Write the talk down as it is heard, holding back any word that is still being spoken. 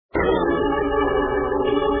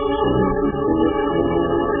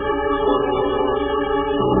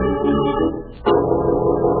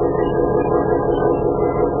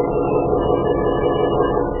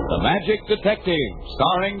Magic Detective,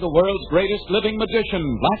 starring the world's greatest living magician,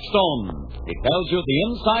 Blackstone. It tells you the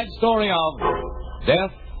inside story of Death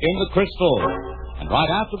in the Crystal. And right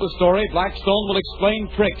after the story, Blackstone will explain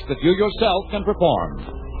tricks that you yourself can perform.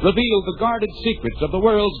 Reveal the guarded secrets of the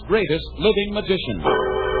world's greatest living magician.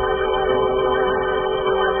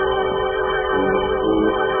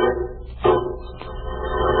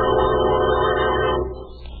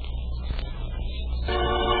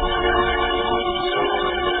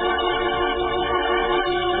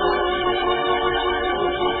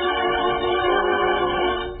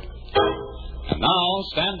 Now,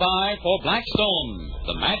 stand by for Blackstone,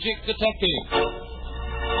 the Magic Detective.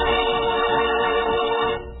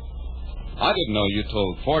 I didn't know you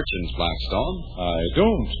told fortunes, Blackstone. I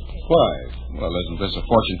don't. Why? Well, isn't this a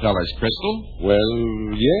fortune teller's crystal?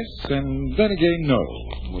 Well, yes, and then again, no.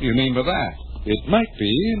 What do you mean by that? It might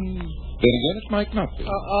be, and then again, it might not be.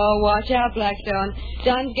 Watch out, Blackstone.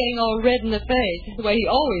 Don's getting all red in the face, the way he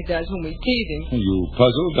always does when we tease him. You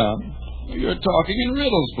puzzled, Don? You're talking in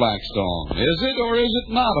riddles, Blackstone. Is it or is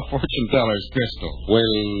it not a fortune teller's crystal?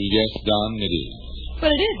 Well, yes, Don, it is.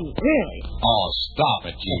 But it isn't, really. Oh, stop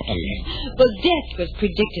it, you two. Well, death was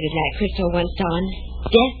predicted in that crystal once, Don.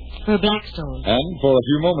 Death for Blackstone. And for a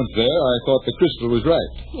few moments there, I thought the crystal was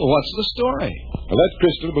right. Well, what's the story? Well, that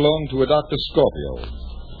crystal belonged to a Dr. Scorpio.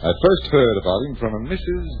 I first heard about him from a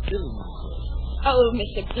Mrs. Gilman. Oh,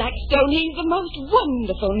 Mr. Blackstone, he's the most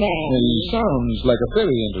wonderful man. He sounds like a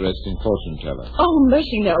very interesting fortune teller. Oh,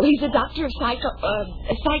 mercy, no. He's a doctor of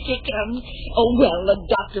psychic, a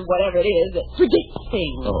doctor, whatever it is, that predicts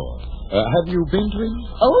things. Oh. Have you been to him?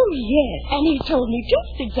 Oh, yes. And he told me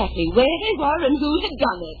just exactly where they were and who had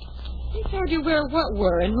done it. He told you where what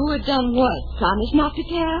were and who had done what. Promise not to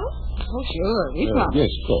tell? Oh, sure, we promised. Yes,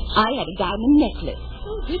 of course. I had a diamond necklace.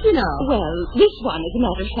 Oh, did you know? Well, this one, as a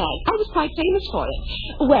matter of fact. I was quite famous for it.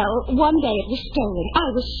 Well, one day it was stolen. I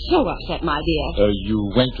was so upset, my dear.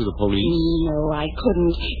 You went to the police? No, I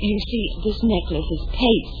couldn't. You see, this necklace is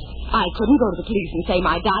paste. I couldn't go to the police and say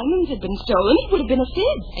my diamonds had been stolen. It would have been a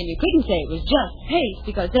fib. And you couldn't say it was just paste,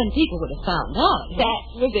 because then people would have found out. That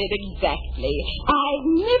was it exactly. I've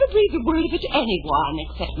never breathed a word of it to anyone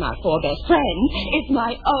except my poor best friend. It's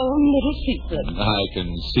my own little secret. I can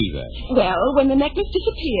see that. Well, when the necklace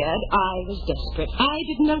disappeared, I was desperate. I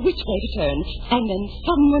didn't know which way to turn. And then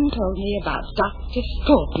someone told me about Dr.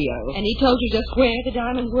 Scorpio. And he told you just where the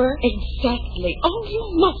diamonds were? Exactly. Oh, you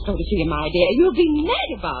must go to see him, my dear. You'll be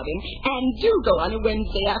mad about him. And do go on a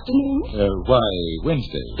Wednesday afternoon. Why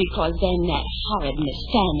Wednesday? Because then that horrid Miss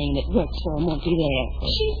Fanning that works for him won't be there.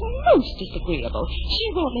 She's most disagreeable. She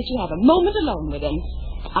won't let you have a moment alone with him.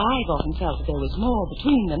 I've often felt that there was more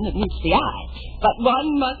between them than meets the eye. But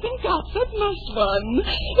one mustn't gossip, must one?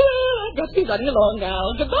 Well, I've got to be running along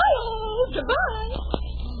now. Goodbye, all. Goodbye.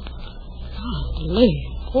 Golly,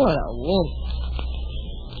 what a wolf.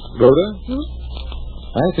 Rhoda?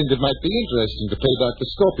 I think it might be interesting to pay Dr.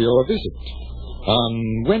 Scorpio a visit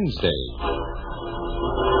on Wednesday.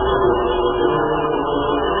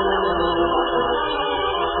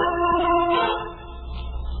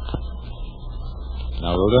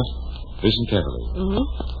 Now, Rhoda, listen carefully.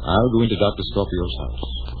 I'll go into Dr. Scorpio's house.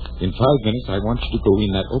 In 5 minutes, I want you to go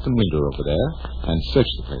in that open window over there and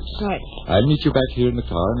search the place. Right. I'll meet you back here in the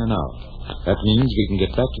car in an hour. That means we can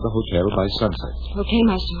get back to the hotel by sunset. Okay,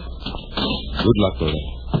 Master. Good luck, Rhoda.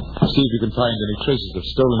 See if you can find any traces of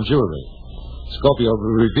stolen jewelry. Scorpio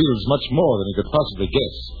reveals much more than he could possibly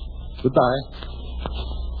guess. Goodbye.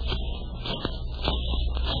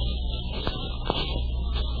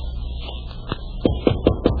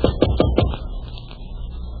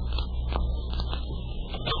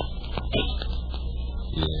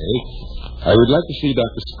 Yes. I would like to see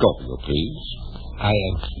Dr. Scorpio, please. I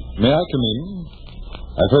am. May I come in?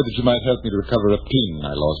 I've heard that you might help me to recover a pin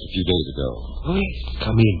I lost a few days ago. Oh, yes.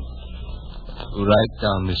 Come in. Right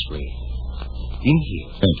down this way. In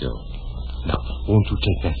here. Thank you. Now, won't you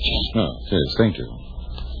take that chair? Oh, yes, thank you.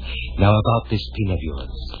 Now, about this pin of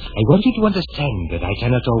yours. I want you to understand that I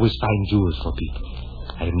cannot always find jewels for people.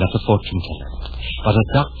 I am not a fortune teller, but a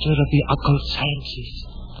doctor of the occult sciences.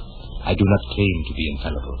 I do not claim to be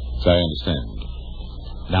infallible. I understand.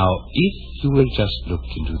 Now, if you will just look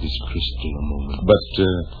into this crystal a moment. But,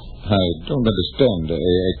 I don't understand.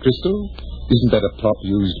 A crystal? Isn't that a prop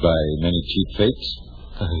used by many cheap fakes?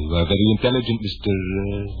 You are very intelligent, Mr.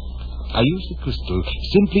 I use the crystal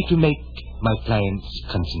simply to make my clients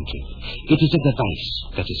concentrate. It is a device,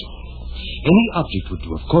 that is all. Any object would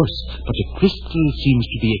do, of course, but a crystal seems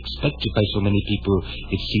to be expected by so many people,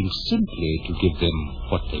 it seems simply to give them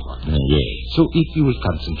what they want. Yes. So if you will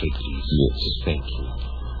concentrate, please. Yes. Thank you.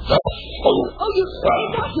 Oh, you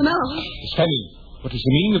got him out. Miss Fanning, what is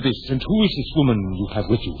the meaning of this? And who is this woman you have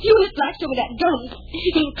with you? You hit Blackstone with that gun.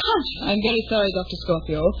 He's unconscious. I'm very sorry, Dr.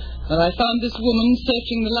 Scorpio, but I found this woman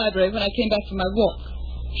searching the library when I came back from my walk.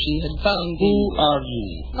 She had found the... Who are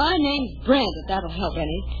you? My name's Brent, if that'll help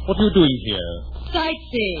any. What are you doing here?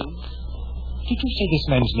 Sightseeing. Did you say this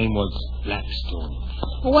man's name was Blackstone?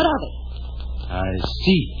 Well, what of it? I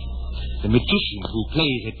see. The magician who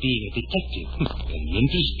plays at being a detective. Very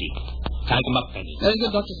interesting. Tie them up, Fanny. Very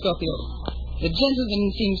good, Dr. Scorpio. The gentleman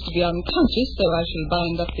seems to be unconscious, so I shall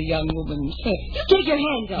bind up the young woman first. Take your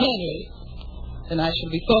hands off. Henry. Then I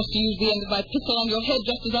shall be forced to use the end of my pistol on your head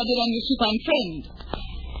just as I did on your supine friend.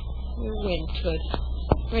 You Wintwood.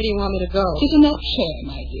 Where do you want me to go? Sit in that chair,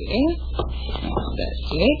 my dear. That's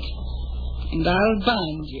it. And I'll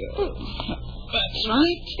bind you. That's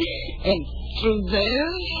right. And through there.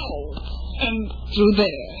 And through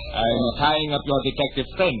there. I'm tying up your detective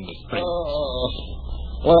friend, Miss Prince.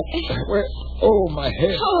 Well, where? Oh, my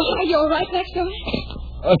head. Oh, are you all right, Blackstone?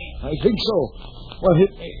 I think so. Well,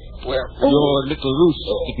 hit me. Where? Your little ruse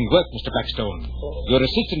didn't work, Mr. Blackstone. Your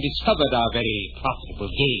assistant discovered our very profitable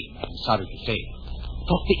game, I'm sorry to say.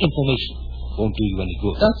 But the information won't do you any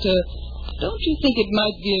good. Doctor, don't you think it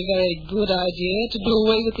might be a very good idea to do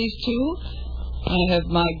away with these two? I have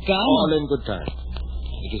my gun. All in good time.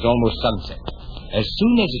 It is almost sunset. As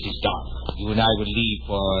soon as it is dark, you and I will leave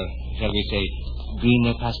for, shall we say,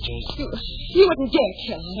 greener pastures? You wouldn't dare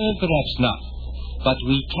kill him. Perhaps not. But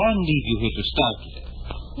we can leave you here to start with.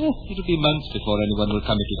 It'll be months before anyone will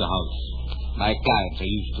come into the house. My clients are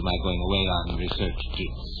used to my going away on research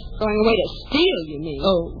trips. Going away to steal, you mean?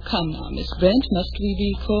 Oh, come now, Miss Brent. Must we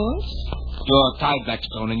be coarse? You're tied,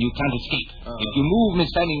 Blackstone, and you can't escape. If you move,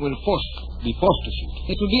 Miss Fanning will be forced to shoot.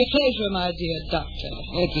 It would be a pleasure, my dear doctor.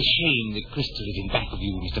 It's a shame that Crystal is in back of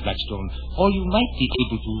you, Mr. Blackstone, or you might be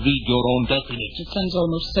able to read your own death in it. It sounds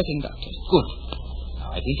almost certain, Doctor. Good. Now,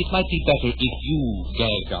 I think it might be better if you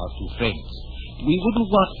gagged our two friends. We wouldn't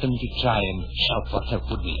want them to try and shout for help,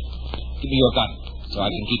 would we? Give me your gun, so I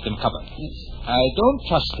can keep them covered. Yes. I don't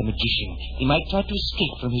trust the magician. He might try to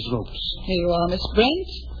escape from his ropes. Here you are, Miss Brent.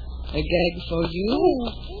 A gag for you.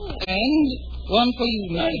 And one for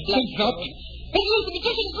you, Mr. Blackstone. Hey, loose, the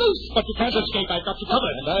magician's loose. But you can't escape. I've got you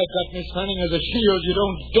covered. And I've got Miss Fanning as a shield. You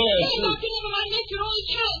don't dare Hey, shoot. Doctor, never mind. That's your only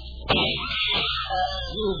chance.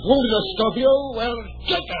 You wounded us, Scorpio. Well,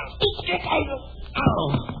 get down. Get out.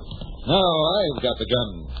 Ow. Now I've got the gun.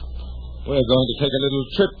 We're going to take a little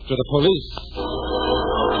trip to the police.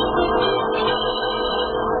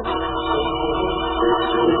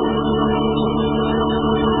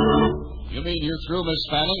 You mean you threw Miss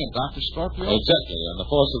Fanning and Dr. Scorpio? Exactly. And the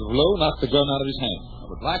force of the blow knocked the gun out of his hand.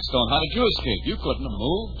 But Blackstone, how did you escape? You couldn't have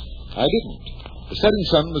moved. I didn't. The setting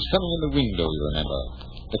sun was coming in the window, you remember.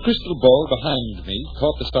 The crystal ball behind me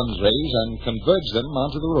caught the sun's rays and converged them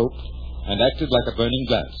onto the rope and acted like a burning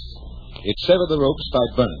glass. It severed the ropes by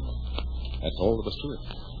burning them. That's all there was to it.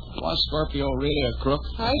 Was Scorpio really a crook?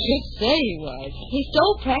 I should say he was. He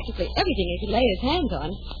stole practically everything he could lay his hands on.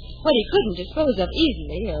 What he couldn't dispose of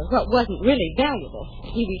easily, or what wasn't really valuable,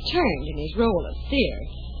 he returned in his role of seer.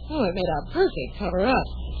 Oh, it made a perfect cover-up.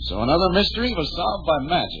 So another mystery was solved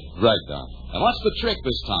by magic. Right, Don. And what's the trick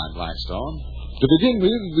this time, Blackstone? To begin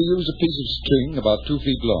with, we use a piece of string about 2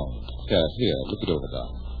 feet long. Here, look it over, Don.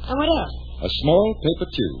 And what else? A small paper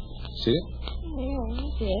tube. See it?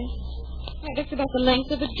 Yes. It looks about the length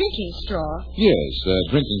of a drinking straw. Yes, a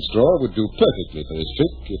drinking straw would do perfectly for this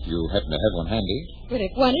trick if you happen to have one handy. But if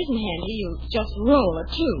one isn't handy, you just roll a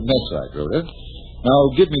tube. That's right, Rhoda. Now,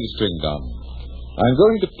 give me the string, Don. I'm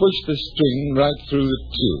going to push the string right through the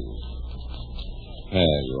tube.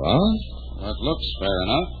 There you are. That looks fair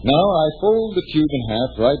enough. Now I fold the tube in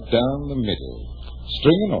half right down the middle.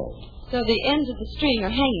 String and all. So the ends of the string are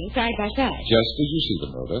hanging side by side. Just as you see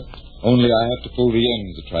them, Rhoda. Only I have to pull the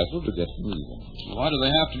ends a trifle to get them even. Why do they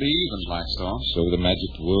have to be even, Blackstone? So the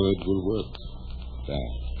magic word will work.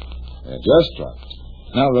 There. They're just right.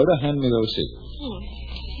 Now, Rhoda, hand me those scissors.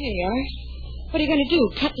 Here you are. What are you going to do,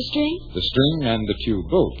 cut the string? The string and the tube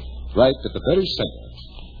both. Right at the very center.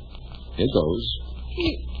 Here goes.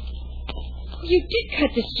 You did cut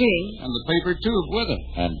the string. And the paper tube with it.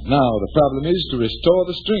 And now the problem is to restore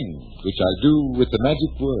the string, which I do with the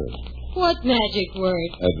magic word. What magic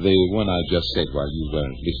word? The one I just said while you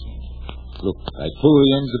weren't listening. Look, I pull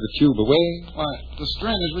the ends of the tube away. Why, the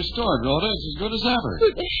string is restored, Rhoda. It's as good as ever.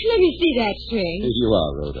 Let me see that string. Here you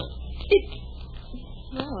are, Rhoda.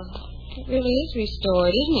 It really is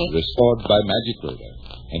restored, isn't it? Restored by magic, Rhoda.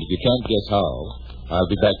 And if you can't guess how,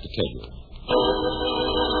 I'll be back to tell you.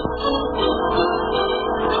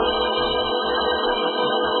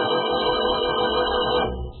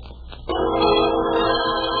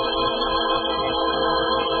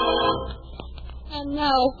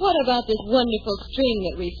 Now, what about this wonderful string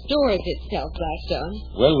that restores itself, Blackstone?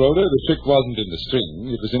 Well, Rhoda, the trick wasn't in the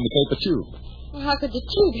string. It was in the paper tube. Well, how could the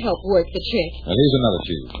tube help work the trick? Now, here's another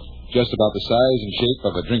tube, just about the size and shape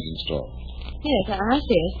of a drinking straw. Yes, I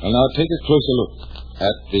see it. Well, now take a closer look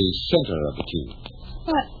at the center of the tube.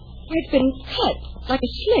 But it's been cut, like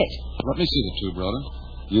a slit. Let me see the tube, Rhoda.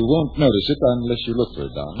 You won't notice it unless you look for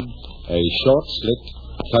it, Don. A short slit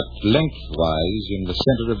cut lengthwise in the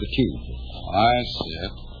center of the tube. I see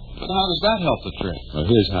it. But how does that help the trick? Well,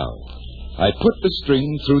 here's how. I put the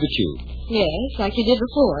string through the tube. Yes, like you did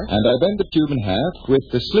before. And I bend the tube in half with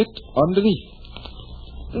the slit underneath.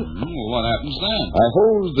 Well, what happens then? I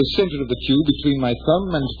hold the center of the tube between my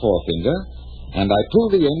thumb and forefinger, and I pull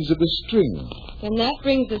the ends of the string. And that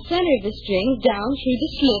brings the center of the string down through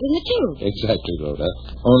the slit in the tube. Exactly, Rhoda.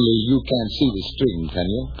 Only you can't see the string, can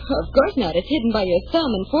you? Of course not. It's hidden by your thumb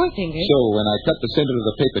and forefinger. So when I cut the center of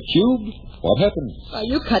the paper tube, what happens? Well,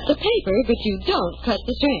 you cut the paper, but you don't cut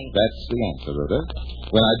the string. That's the answer, Rhoda.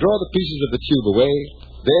 When I draw the pieces of the tube away,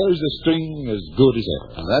 there's the string as good as ever.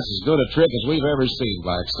 And that's as good a trick as we've ever seen,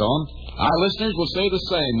 Blackstone. Our listeners will say the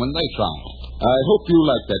same when they try it. I hope you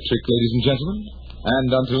like that trick, ladies and gentlemen. And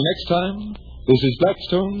until next time, this is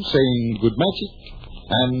Blackstone saying good magic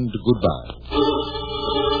and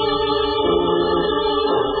goodbye.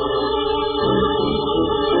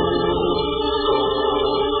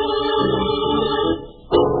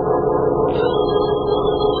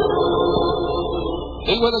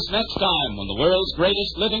 Be with us next time when the world's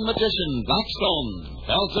greatest living magician, Blackstone,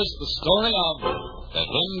 tells us the story of the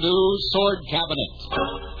Hindu sword cabinet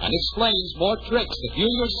and explains more tricks that you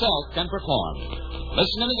yourself can perform.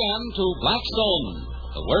 Listen in again to Blackstone,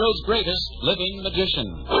 the world's greatest living magician.